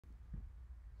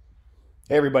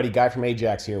Hey everybody, Guy from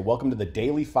Ajax here. Welcome to the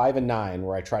Daily 5 and 9,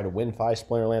 where I try to win 5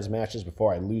 Splinterlands matches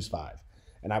before I lose 5.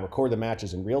 And I record the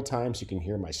matches in real time so you can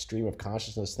hear my stream of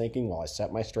consciousness thinking while I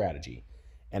set my strategy.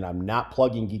 And I'm not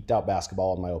plugging Geeked-Out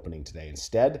basketball in my opening today.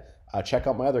 Instead, check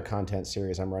out my other content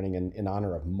series I'm running in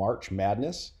honor of March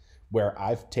Madness, where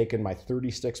I've taken my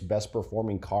 36 best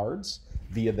performing cards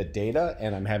via the data,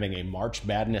 and I'm having a March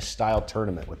Madness style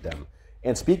tournament with them.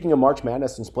 And speaking of March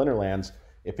Madness and Splinterlands,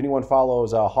 if anyone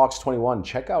follows Hawks21,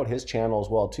 check out his channel as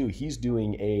well too. He's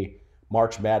doing a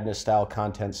March Madness style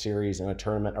content series and a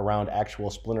tournament around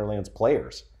actual Splinterlands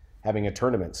players having a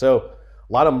tournament. So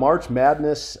a lot of March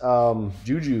Madness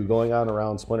juju going on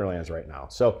around Splinterlands right now.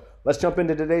 So let's jump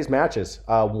into today's matches.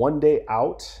 1 day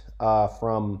out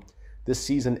from this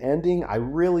season ending. I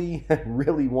really,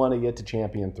 really want to get to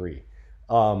Champion 3.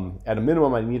 At a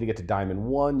minimum, I need to get to Diamond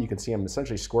 1. You can see I'm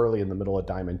essentially squarely in the middle of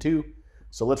Diamond 2.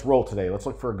 So let's roll today. Let's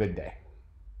look for a good day.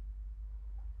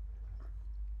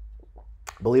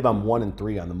 I believe I'm 1 and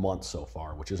 3 on the month so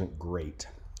far, which isn't great.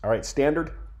 All right,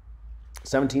 standard,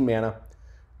 17 mana,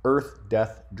 Earth,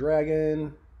 Death,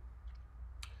 Dragon.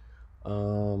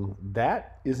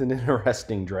 That is an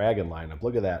interesting dragon lineup.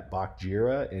 Look at that,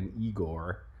 Bakjira and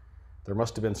Igor. There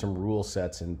must have been some rule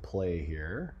sets in play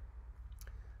here.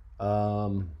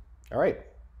 All right,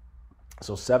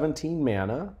 so 17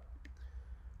 mana.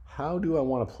 How do I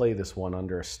want to play this one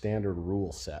under a standard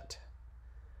rule set?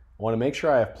 I want to make sure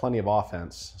I have plenty of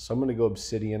offense, so I'm going to go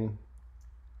Obsidian.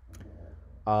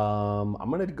 I'm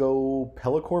going to go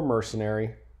Pellicor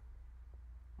Mercenary,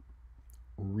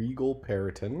 Regal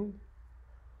Periton.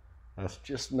 That's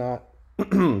just not,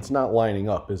 it's not lining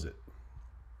up, is it?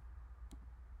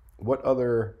 What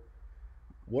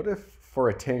if for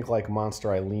a tank-like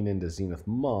monster I lean into Zenith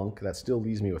Monk? That still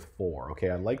leaves me with 4. Okay,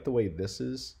 I like the way this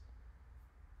is.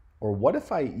 Or what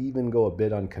if I even go a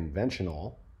bit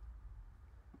unconventional?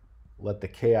 Let the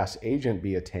Chaos Agent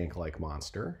be a tank-like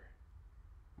monster.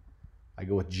 I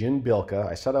go with Jin Bilka.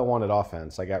 I said I wanted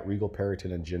offense. I got Regal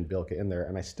Periton and Jin Bilka in there,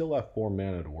 and I still have 4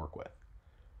 mana to work with.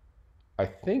 I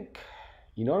think,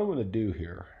 you know what I'm going to do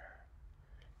here?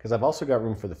 Because I've also got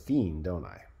room for the Fiend, don't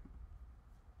I?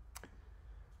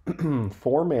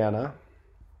 4 mana.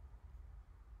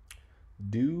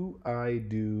 Do I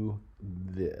do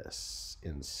this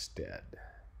instead?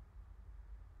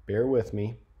 Bear with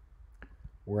me.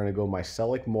 We're going to go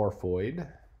Mycelic Morphoid.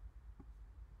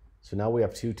 So now we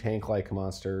have 2 tank-like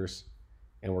monsters,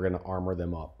 and we're going to armor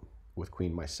them up with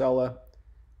Queen Mycella.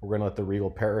 We're going to let the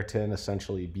Regal Periton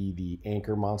essentially be the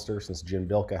anchor monster since Jin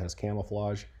Bilka has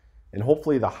camouflage. And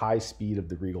hopefully the high speed of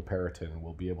the Regal Periton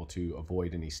will be able to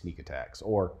avoid any sneak attacks,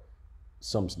 or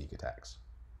some sneak attacks.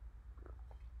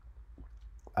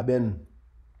 I've been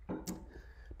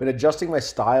adjusting my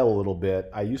style a little bit.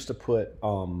 I used to put,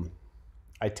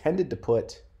 I tended to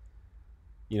put,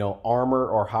 you know, armor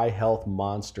or high health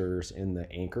monsters in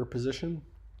the anchor position.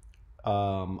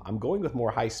 I'm going with more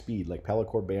high speed, like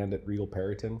Pellicor Bandit, Regal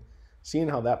Periton, seeing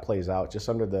how that plays out just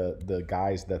under the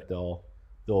guise that they'll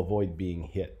avoid being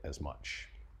hit as much.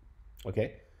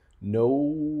 Okay,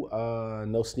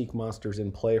 no sneak monsters in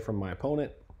play from my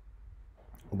opponent.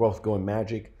 We're both going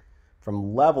magic.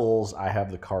 From levels, I have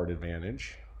the card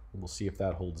advantage. We'll see if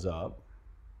that holds up.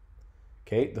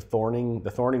 Okay, the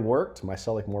thorning worked.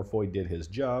 Mycelic Morphoid did his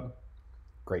job.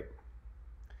 Great.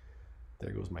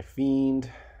 There goes my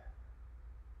Fiend.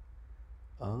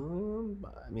 I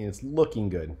mean, it's looking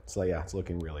good. So yeah, it's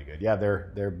looking really good. Yeah,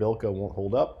 their Bilka won't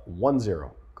hold up.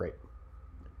 1-0. Great.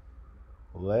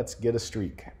 Let's get a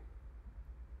streak.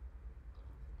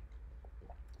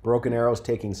 Broken Arrows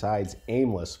taking sides,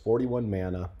 aimless, 41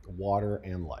 mana, water,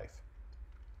 and life.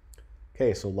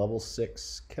 Okay, so level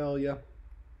 6 Kelia.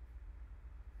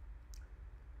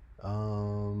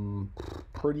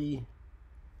 Pretty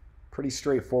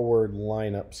straightforward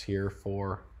lineups here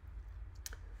for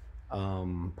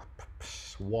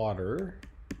water.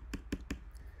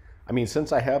 I mean,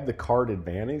 since I have the card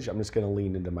advantage, I'm just going to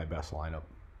lean into my best lineup,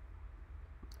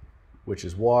 which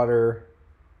is water.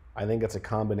 I think it's a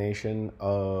combination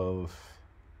of,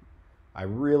 I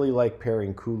really like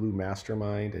pairing Kulu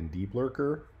Mastermind and Deep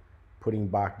Lurker, putting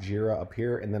Bakjira up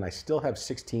here, and then I still have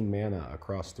 16 mana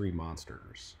across 3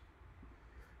 monsters.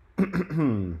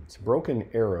 It's Broken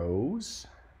Arrows.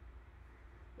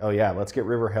 Oh yeah, let's get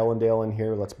River Hellendale in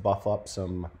here. Let's buff up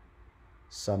some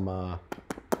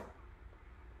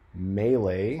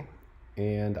melee.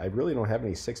 And I really don't have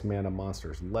any 6 mana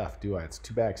monsters left, do I? It's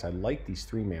too bad because I like these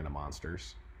 3 mana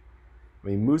monsters. I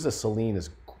mean, Musa Celine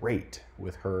is great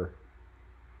with her.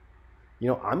 You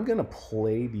know, I'm going to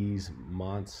play these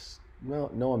monsters.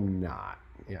 No, I'm not.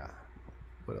 Yeah.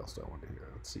 What else do I want to hear?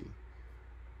 Let's see.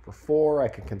 For 4, I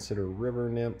can consider River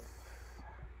Nymph,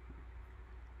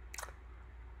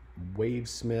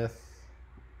 Wavesmith.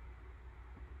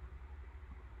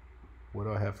 What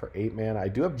do I have for 8 mana? I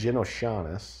do have Jin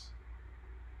O'Shaughnessy.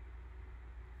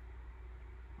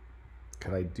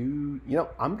 Could I do... You know,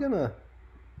 I'm gonna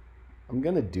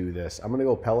do this. I'm gonna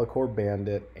go Pelacor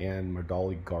Bandit and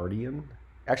Mardali Guardian.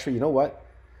 Actually, you know what?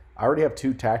 I already have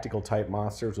 2 tactical type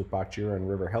monsters with Bakjira and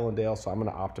River Hellendale, so I'm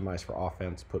gonna optimize for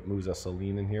offense. Put Musa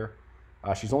Celine in here.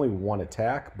 She's only 1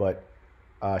 attack, but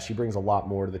she brings a lot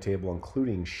more to the table,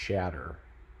 including Shatter,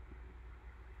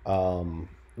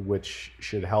 which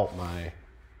should help my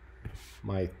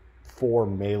 4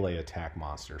 melee attack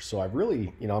monsters. So I'm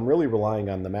really relying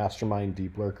on the Mastermind,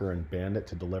 Deep Lurker, and Bandit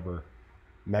to deliver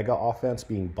mega offense,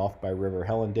 being buffed by River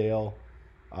Hellendale.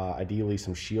 Ideally,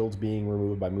 some shields being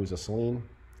removed by Musa Celine,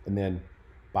 and then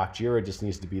Bakjira just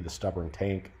needs to be the stubborn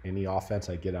tank. Any offense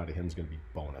I get out of him is going to be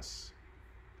bonus.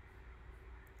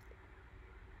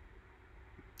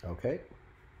 Okay.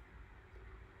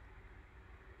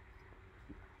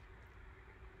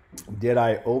 Did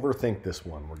I overthink this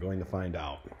one? We're going to find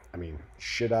out. I mean,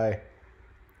 should I?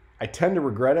 I tend to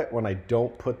regret it when I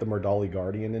don't put the Mardali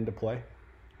Guardian into play.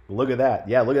 Look at that.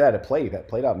 Yeah, look at that. It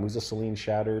played out. Musa Celine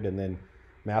shattered, and then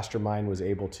Mastermind was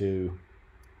able to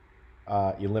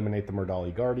eliminate the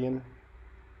Mardali Guardian.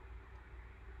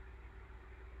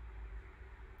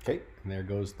 Okay, and there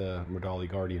goes the Mardali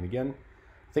Guardian again.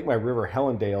 I think my River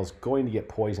Hellendale's going to get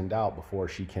poisoned out before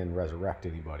she can resurrect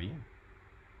anybody.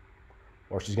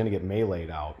 Or she's going to get meleeed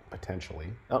out, potentially.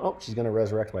 Oh, she's going to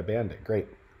resurrect my Bandit. Great.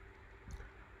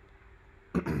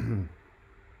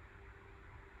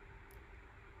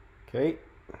 Okay.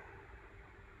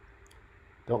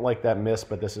 Don't like that miss,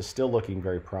 but this is still looking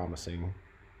very promising.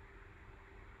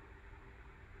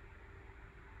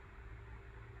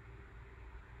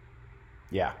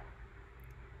 Yeah.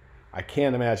 I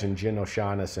can't imagine Jin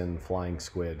O'Shaughnessy and Flying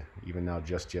Squid, even now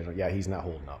just Jin. Yeah, he's not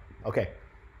holding up. Okay.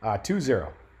 2-0.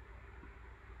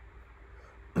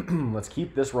 Let's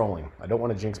keep this rolling. I don't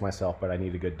want to jinx myself, but I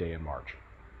need a good day in March.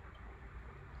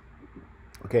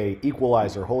 Okay,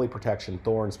 Equalizer, Holy Protection,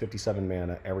 Thorns, 57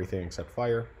 mana, everything except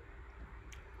fire.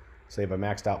 Save a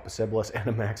maxed out Pasibilis and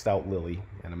a maxed out Lily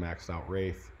and a maxed out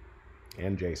Wraith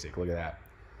and Jasek. Look at that.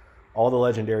 All the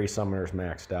legendary summoners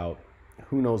maxed out.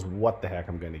 Who knows what the heck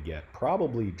I'm going to get.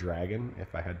 Probably Dragon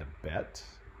if I had to bet.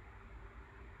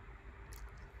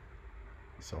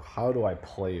 So how do I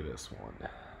play this one?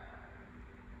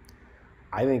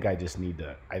 I think I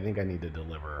need to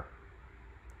deliver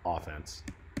offense.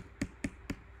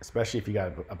 Especially if you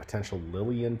got a potential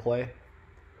Lily in play.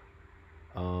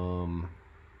 If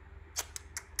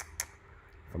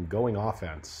I'm going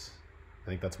offense, I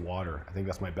think that's Water. I think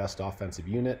that's my best offensive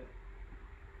unit.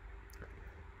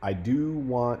 I do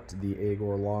want the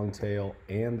Aegor Longtail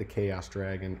and the Chaos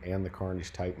Dragon and the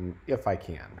Carnage Titan if I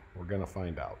can. We're going to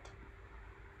find out.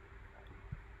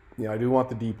 Yeah, I do want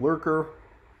the Deep Lurker.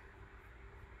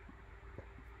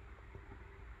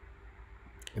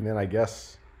 And then I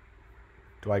guess,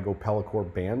 do I go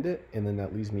Pelacor Bandit? And then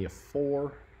that leaves me a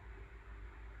 4.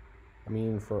 I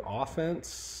mean, for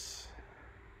offense,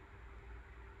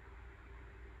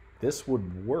 this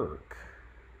would work.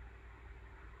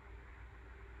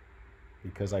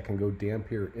 Because I can go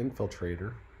Dampier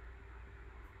Infiltrator.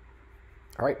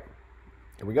 All right,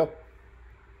 here we go.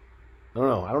 I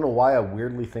don't know why I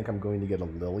weirdly think I'm going to get a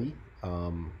Lily.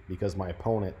 Because my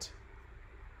opponent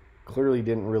clearly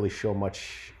didn't really show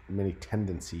many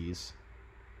tendencies.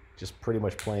 Just pretty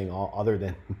much playing all other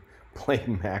than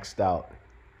playing maxed out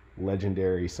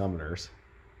legendary summoners.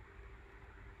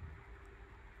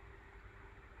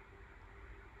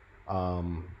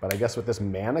 But I guess with this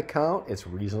mana count, it's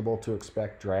reasonable to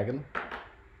expect Dragon.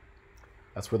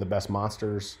 That's where the best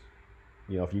monsters,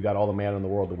 if you got all the mana in the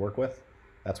world to work with,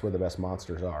 that's where the best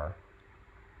monsters are.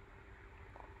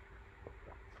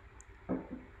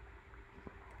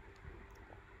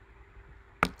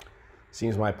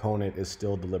 Seems my opponent is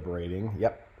still deliberating.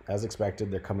 Yep, as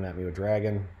expected, they're coming at me with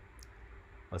Dragon.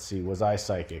 Let's see, was I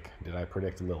psychic? Did I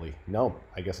predict Lily? No,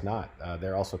 I guess not.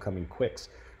 They're also coming Quicks.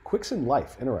 Quicks in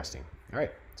life, interesting. All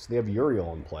right, so they have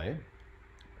Uriel in play.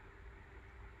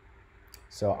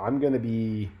 So I'm going to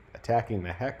be attacking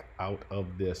the heck out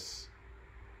of this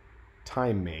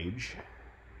Time Mage.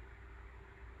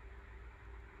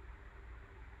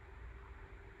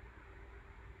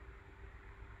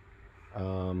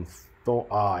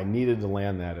 I needed to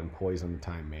land that and poison the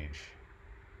Time Mage.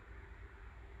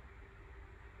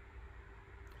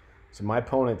 So my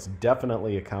opponent's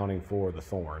definitely accounting for the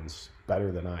Thorns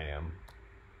better than I am.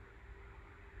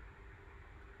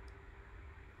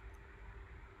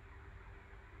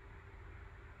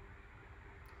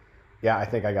 Yeah, I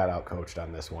think I got outcoached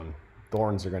on this one.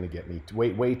 Thorns are going to get me.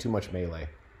 Way too much melee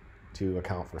to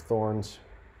account for thorns.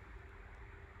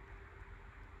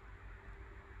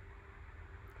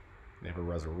 Never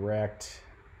resurrect.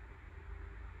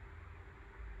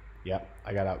 Yep,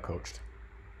 I got outcoached.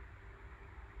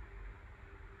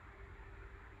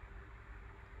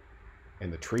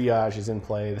 And the triage is in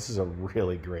play. This is a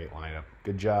really great lineup.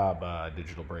 Good job,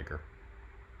 Digital Breaker.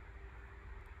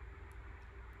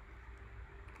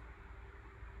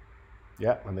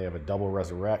 Yep, and they have a double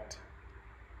resurrect.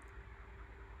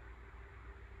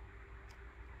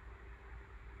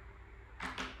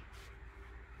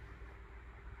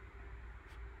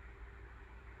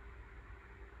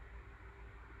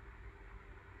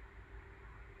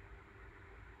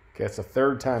 Okay, it's the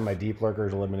third time my Deep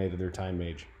Lurkers eliminated their Time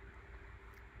Mage.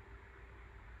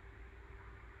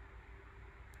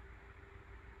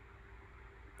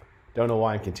 Don't know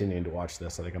why I'm continuing to watch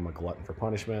this. I think I'm a glutton for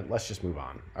punishment. Let's just move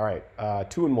on. All right,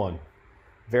 2-1.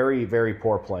 Very, very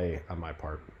poor play on my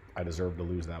part. I deserve to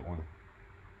lose that one.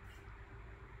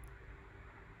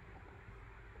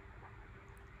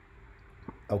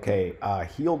 Okay,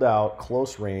 healed out,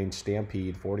 close range,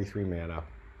 Stampede, 43 mana.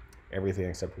 Everything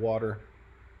except water.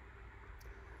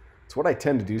 It's what I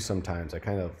tend to do sometimes. I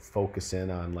kind of focus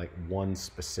in on like one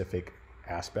specific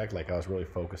aspect. Like I was really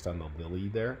focused on the Lily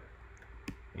there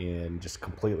and just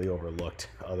completely overlooked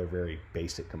other very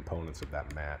basic components of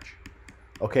that match.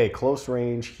 Okay, close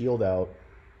range, healed out.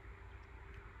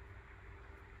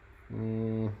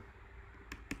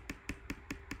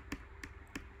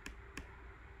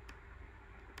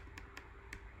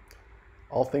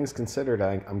 All things considered,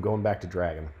 I'm going back to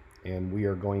Dragon. And we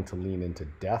are going to lean into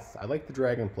Death. I like the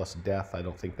Dragon plus Death. I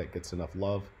don't think that gets enough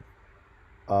love.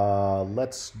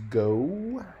 Let's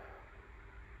go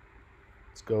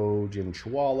Jin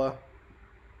Chwala.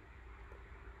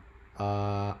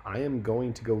 I am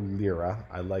going to go Lyra.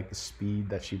 I like the speed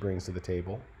that she brings to the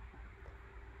table.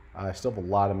 I still have a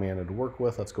lot of mana to work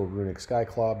with. Let's go Runic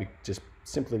Skyclaw, just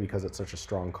simply because it's such a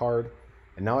strong card.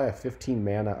 And now I have 15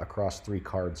 mana across 3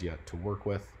 cards yet to work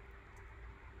with.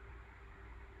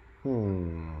 I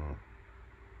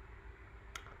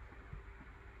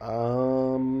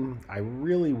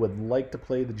really would like to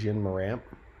play the Jin Maramp.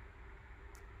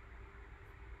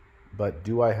 But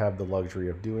do I have the luxury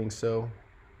of doing so?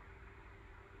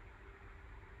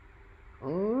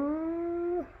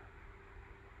 You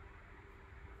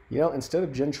know, instead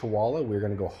of Jin Chwala, we're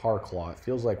going to go Harclaw. It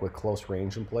feels like with close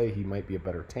range in play, he might be a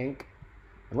better tank.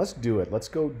 And let's do it. Let's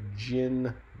go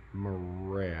Jin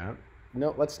Maramp.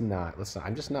 No, let's not.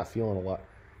 I'm just not feeling a lot.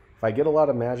 If I get a lot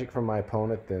of magic from my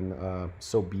opponent, then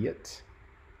so be it.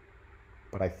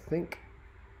 But I think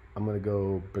I'm going to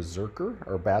go Berserker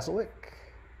or Basilic.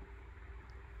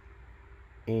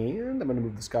 And I'm going to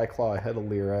move the Skyclaw ahead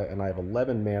of Lyra, and I have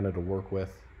 11 mana to work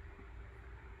with.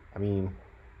 I mean,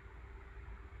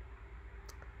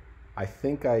 I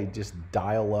think I just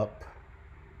dial up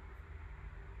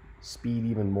speed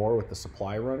even more with the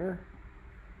Supply Runner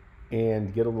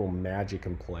and get a little magic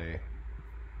in play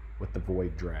with the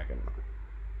Void Dragon.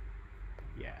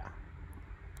 Yeah.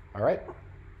 All right.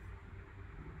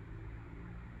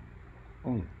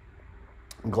 I'm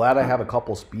glad I have a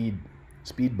couple speed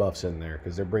buffs in there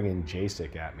because they're bringing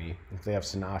Jasek at me. If they have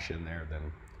Sinash in there, then...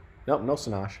 Nope, no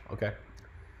Sinash. Okay.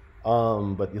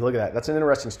 But you look at that. That's an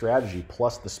interesting strategy,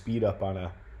 plus the speed up on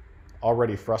a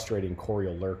already frustrating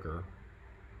Corial Lurker.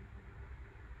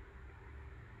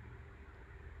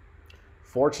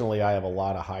 Fortunately, I have a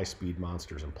lot of high-speed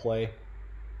monsters in play.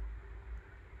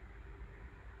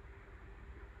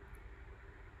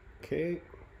 Okay.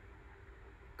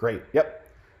 Great. Yep.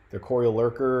 Their Corial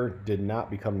Lurker did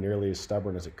not become nearly as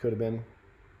stubborn as it could have been.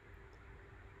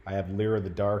 I have Lyra the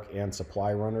Dark and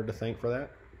Supply Runner to thank for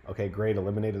that. Okay, great.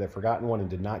 Eliminated that Forgotten One and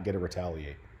did not get a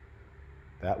Retaliate.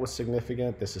 That was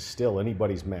significant. This is still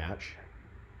anybody's match.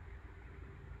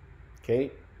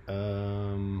 Okay.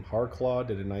 Harclaw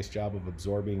did a nice job of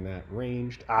absorbing that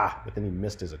ranged. But then he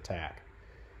missed his attack.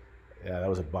 Yeah, that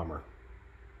was a bummer.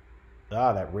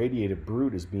 That Radiated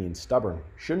Brute is being stubborn.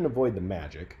 Shouldn't avoid the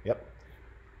magic. Yep.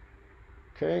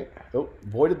 Okay. Oh,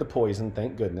 voided the poison,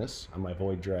 thank goodness, on my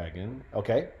Void Dragon.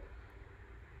 Okay.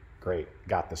 Great.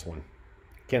 Got this one.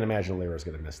 Can't imagine Lyra's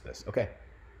going to miss this. Okay.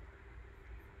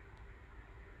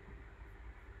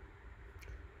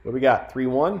 What do we got?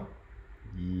 3-1?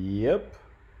 Yep.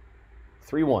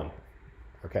 3-1.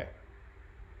 Okay.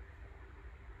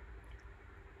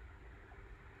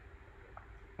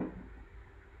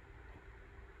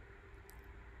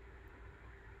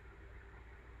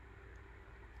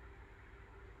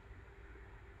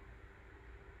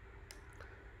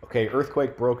 Okay,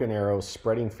 Earthquake, Broken Arrow,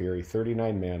 Spreading Fury,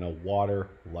 39 mana, Water,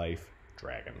 Life,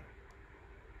 Dragon.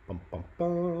 Bum, bum,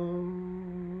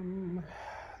 bum.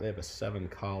 They have a 7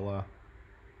 Kala.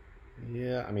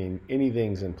 Yeah, I mean,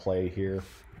 anything's in play here.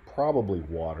 Probably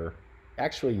Water.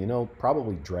 Actually, you know,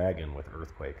 probably Dragon with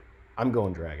Earthquake. I'm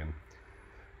going Dragon.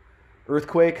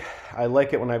 Earthquake, I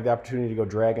like it when I have the opportunity to go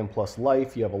Dragon plus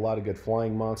Life. You have a lot of good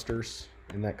flying monsters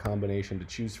in that combination to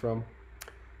choose from.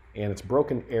 And it's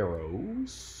Broken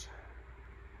Arrows,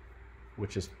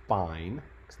 which is fine,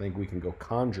 because I think we can go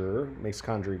Conjurer. Makes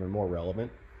Conjurer even more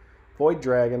relevant. Void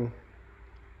Dragon,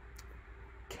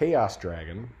 Chaos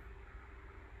Dragon,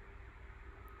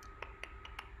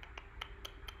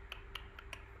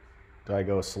 do I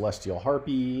go Celestial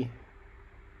Harpy?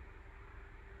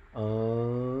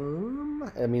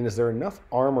 I mean, is there enough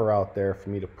armor out there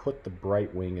for me to put the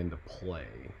Brightwing into play?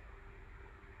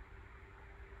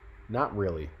 Not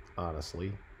really,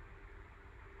 honestly.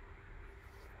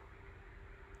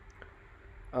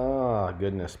 Ah,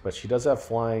 goodness. But she does have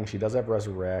flying. She does have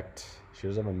resurrect. She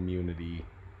does have immunity.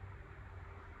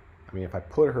 I mean, if I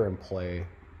put her in play,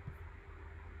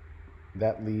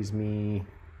 that leaves me...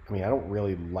 I mean, I don't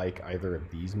really like either of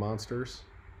these monsters.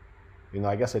 You know,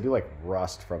 I guess I do like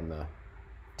Rust from the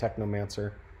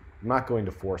Technomancer. I'm not going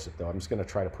to force it, though. I'm just going to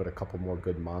try to put a couple more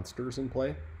good monsters in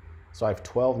play. So I have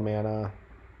 12 mana.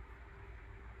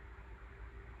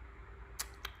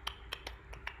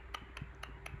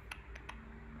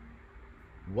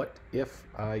 What if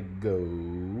I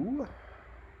go...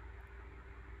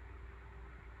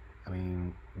 I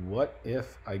mean, what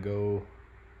if I go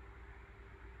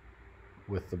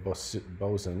with the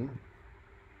Bosun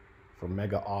for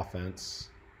Mega Offense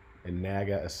and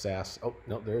Naga Assassin? Oh,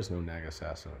 no, there is no Naga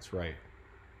Assassin. That's right.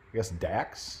 I guess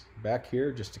Dax back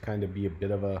here just to kind of be a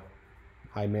bit of a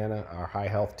high mana or high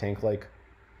health tank-like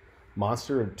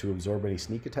monster to absorb any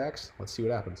sneak attacks. Let's see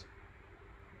what happens.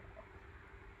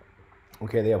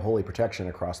 Okay, they have Holy Protection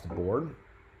across the board.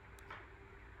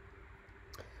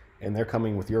 And they're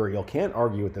coming with Uriel. Can't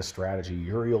argue with this strategy.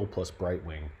 Uriel plus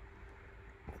Brightwing.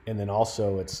 And then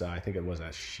also it's, I think it was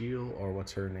a Shield, or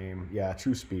what's her name? Yeah,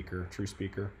 True Speaker. True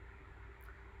Speaker.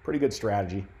 Pretty good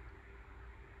strategy.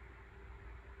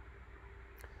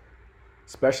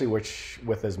 Especially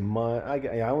with as much... I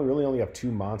really only have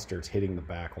 2 monsters hitting the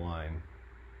back line.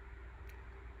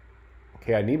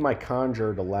 Okay, I need my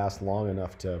Conjure to last long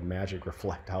enough to magic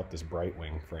reflect out this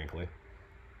Brightwing, frankly.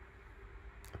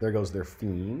 There goes their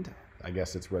Fiend. I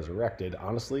guess it's resurrected.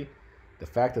 Honestly, the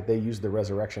fact that they used the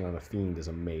resurrection on a Fiend is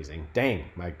amazing. Dang,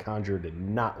 my Conjure did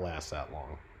not last that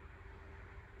long.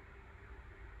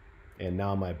 And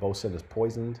now my Bosun is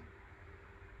poisoned.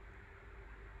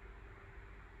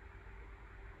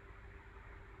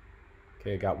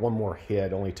 Okay, I got one more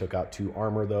hit. Only took out 2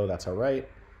 armor, though. That's all right.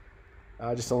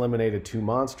 Just eliminated 2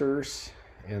 monsters.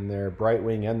 And their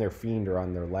Brightwing and their Fiend are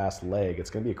on their last leg. It's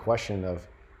going to be a question of if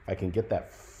I can get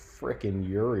that frickin'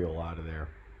 Uriel out of there.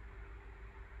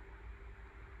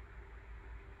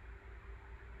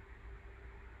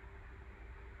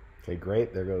 Okay,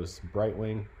 great. There goes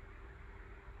Brightwing.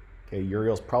 Okay,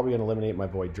 Uriel's probably going to eliminate my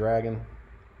Void Dragon.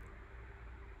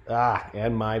 Ah,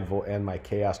 and my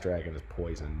Chaos Dragon is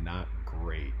poisoned. Not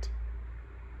great.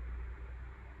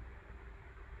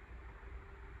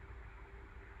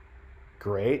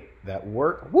 Great. That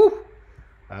worked. Woo!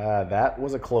 That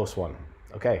was a close one.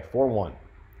 Okay, 4-1.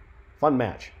 Fun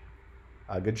match.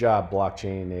 Good job,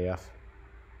 Blockchain AF.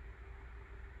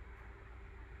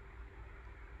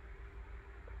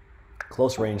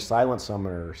 Close range, Silent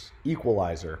Summoners,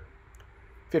 Equalizer.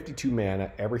 52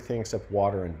 mana, everything except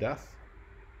Water and Death.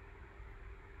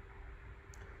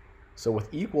 So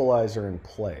with Equalizer in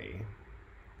play,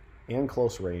 and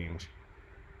close range,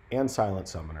 and Silent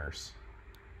Summoners,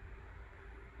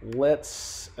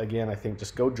 let's, again, I think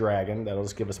just go Dragon. That'll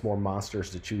just give us more monsters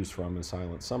to choose from in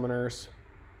Silent Summoners.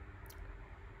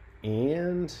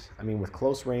 And, I mean, with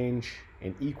close range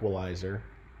and Equalizer,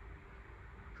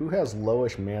 who has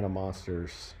lowish mana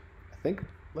monsters? I think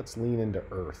let's lean into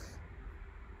Earth.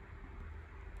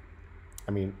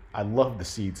 I mean, I love the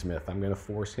Seedsmith. I'm going to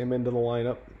force him into the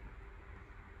lineup.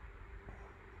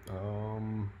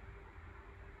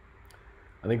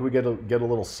 I think we get a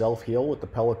little self-heal with the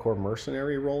Pellicor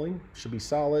Mercenary rolling. Should be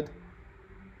solid.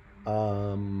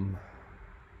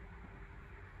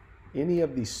 Any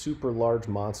of these super large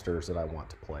monsters that I want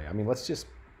to play. I mean, let's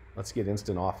get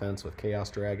instant offense with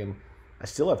Chaos Dragon. I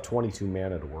still have 22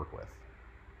 mana to work with.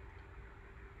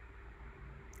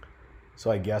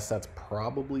 So I guess that's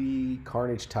probably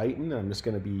Carnage Titan. I'm just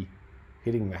going to be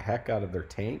hitting the heck out of their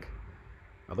tank.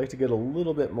 I'd like to get a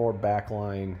little bit more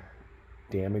backline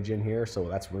damage in here, so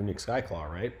that's Runic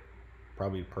Skyclaw, right?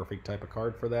 probably perfect type of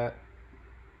card for that.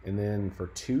 And then for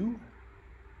 2,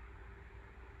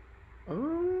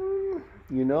 you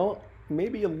know,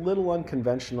 maybe a little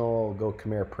unconventional, go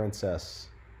Chimera Princess.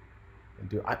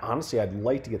 And honestly, I'd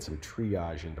like to get some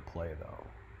triage into play, though.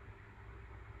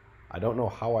 I don't know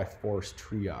how I force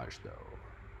triage, though.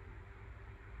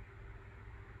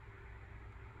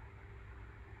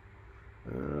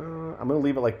 I'm going to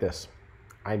leave it like this.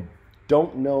 I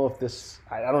don't know if this...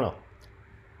 I don't know.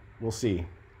 We'll see.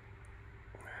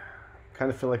 Kind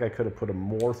of feel like I could have put a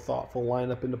more thoughtful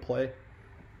lineup into play.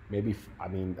 Maybe, I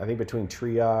think between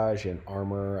triage and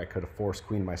armor, I could have forced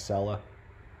Queen Mycella.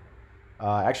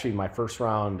 Actually, my first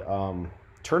round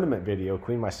tournament video,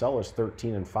 Queen Mycella is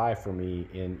 13-5 for me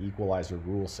in Equalizer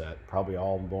rule set. Probably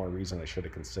all more reason I should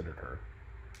have considered her.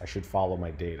 I should follow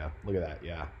my data. Look at that,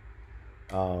 yeah.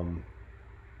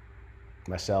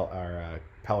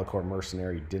 Pellicor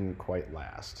Mercenary didn't quite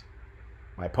last.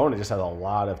 My opponent just has a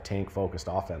lot of tank-focused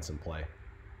offense in play.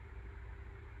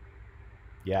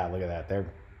 Yeah, look at that. They're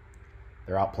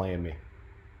outplaying me.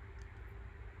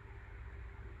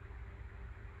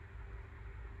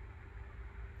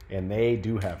 And they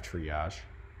do have triage.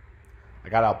 I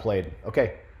got outplayed.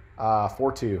 Okay,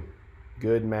 4-2.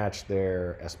 Good match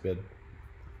there, Espid.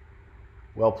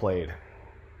 Well played.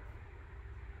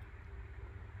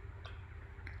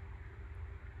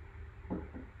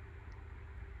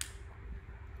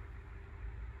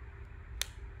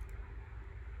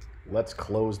 Let's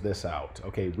close this out.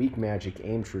 Okay, Weak Magic,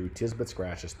 Aim Tree, Tisbet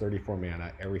Scratches, 34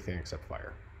 mana, everything except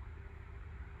fire.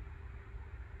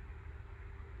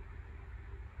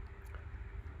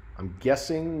 I'm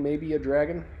guessing maybe a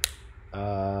dragon.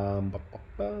 You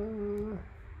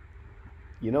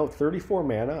know, 34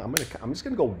 mana. I'm just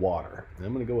gonna go water.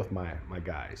 I'm gonna go with my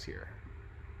guys here.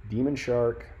 Demon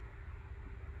Shark,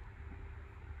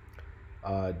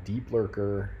 Deep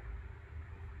Lurker.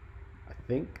 I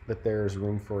think that there's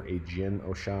room for a Jin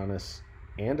Oceanus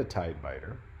and a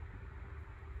Tidebiter.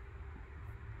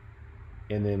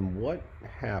 And then what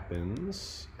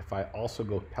happens if I also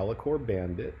go Pellicor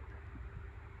Bandit?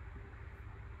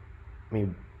 I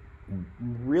mean,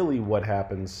 really what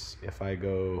happens if I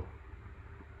go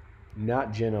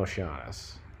not Jin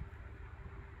Oceanus,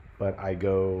 but I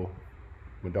go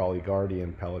Medali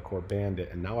Guardian, Pellicor Bandit,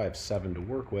 and now I have 7 to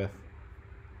work with.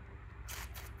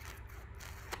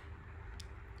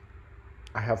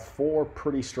 I have 4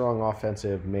 pretty strong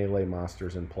offensive melee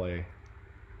monsters in play,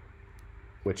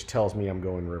 which tells me I'm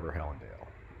going River Hellendale.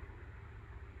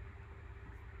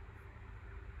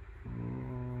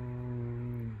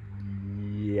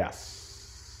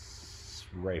 Yes.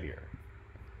 Right here.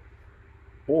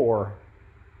 Or,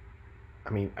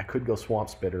 I mean, I could go Swamp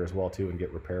Spitter as well, too, and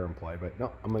get Repair in play, but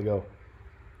no, I'm going to go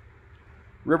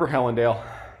River Hellendale.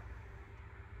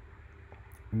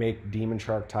 Make Demon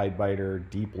Shark, Tidebiter,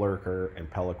 Deep Lurker,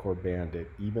 and Pellicor Bandit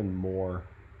even more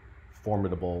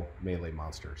formidable melee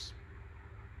monsters.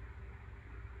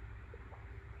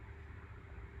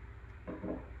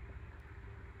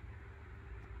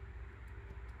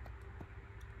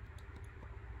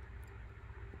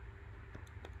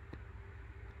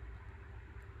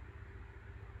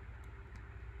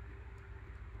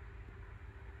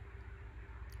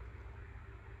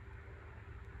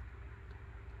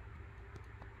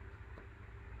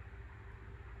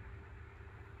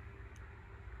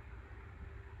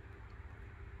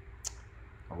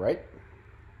 All right,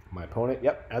 my opponent,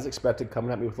 yep, as expected,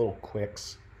 coming at me with little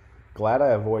quicks. Glad I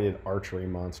avoided archery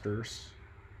monsters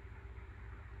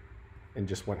and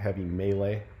just went heavy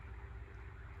melee.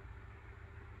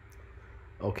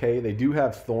 Okay, they do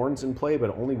have thorns in play,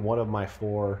 but only one of my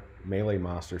 4 melee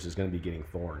monsters is going to be getting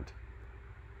thorned.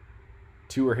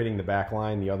 2 are hitting the back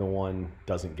line, the other one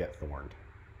doesn't get thorned.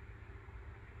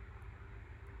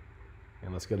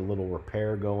 And let's get a little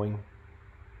repair going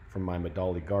from my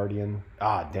Medali Guardian.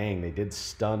 Ah, dang, they did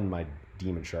stun my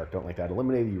Demon Shark. Don't like that.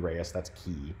 Eliminated Uraeus, that's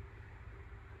key.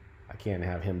 I can't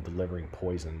have him delivering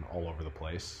poison all over the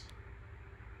place.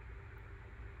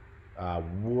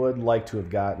 Would like to have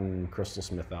gotten Crystal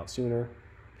Smith out sooner.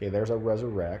 Okay, there's a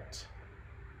Resurrect.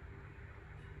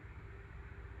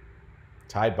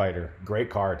 Tidebiter, great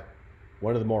card.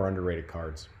 One of the more underrated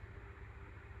cards.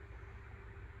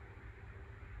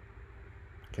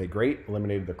 Okay, great.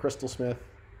 Eliminated the Crystal Smith.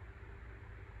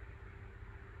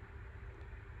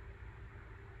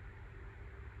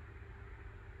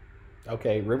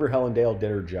 Okay, River Hellendale did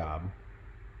her job.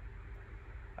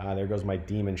 There goes my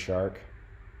Demon Shark.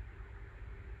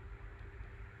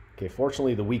 Okay,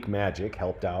 fortunately the Weak Magic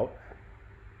helped out.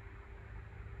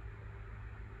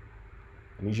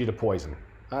 I need you to poison.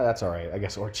 That's all right, I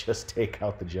guess, or just take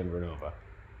out the Jin Renova.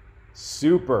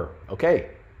 Super.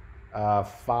 Okay.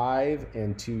 5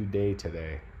 and 2 day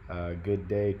today. Good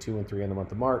day, 2 and 3 in the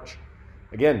month of March.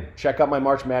 Again, check out my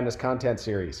March Madness content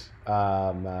series.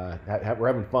 We're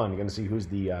having fun. You're going to see who's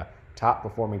the top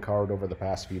performing card over the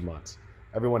past few months.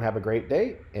 Everyone have a great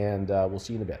day, and we'll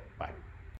see you in a bit. Bye.